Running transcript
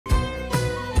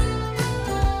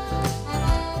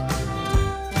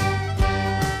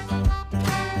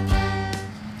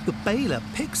baler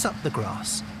picks up the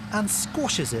grass and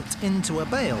squashes it into a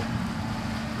bale.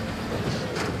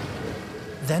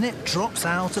 Then it drops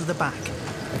out of the back.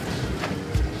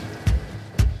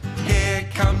 Here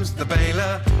comes the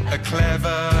baler, a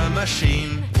clever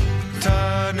machine,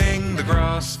 turning the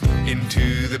grass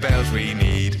into the bales we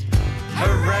need.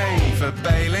 Hooray for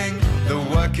baling, the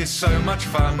work is so much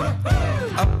fun.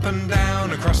 Up and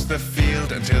down across the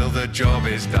field until the job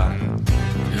is done.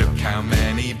 Look how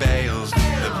many bales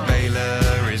the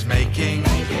baler is making.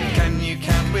 Can you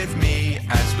count with me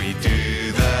as we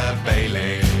do the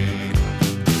baling?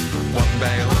 1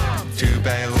 bale, 2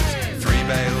 bales, 3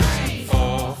 bales,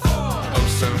 4.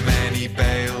 Oh, so many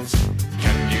bales.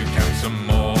 Can you count some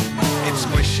more? It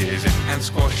squishes it and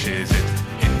squashes it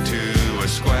into a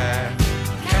square.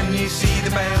 Can you see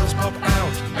the bales pop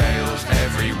out? Bales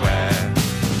everywhere.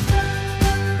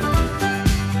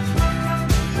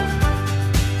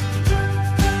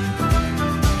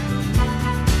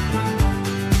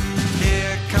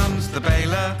 Here comes the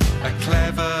baler, a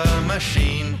clever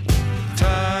machine,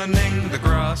 turning the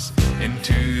grass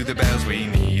into the bales we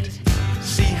need.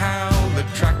 See how the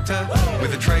tractor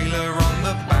with a trailer on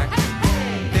the back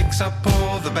picks up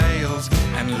all the bales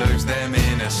and loads them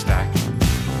in a stack.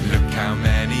 Look how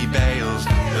many bales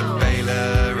the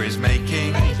baler is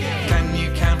making. Can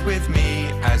you count with me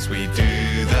as we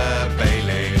do the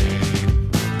baling?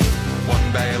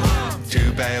 1 bale,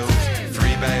 2 bales,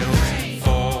 3 bales,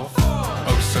 4.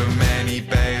 Oh, so many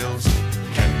bales.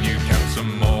 Can you count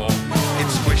some more? It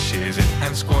squishes it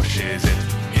and squashes it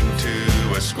into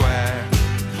a square.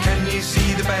 Can you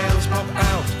see the bales pop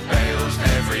out? Bales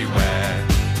everywhere.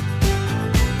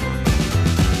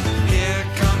 Here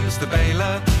comes the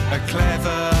baler, a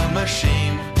clever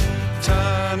machine,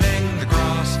 turning the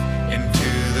grass into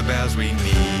the bales we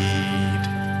need.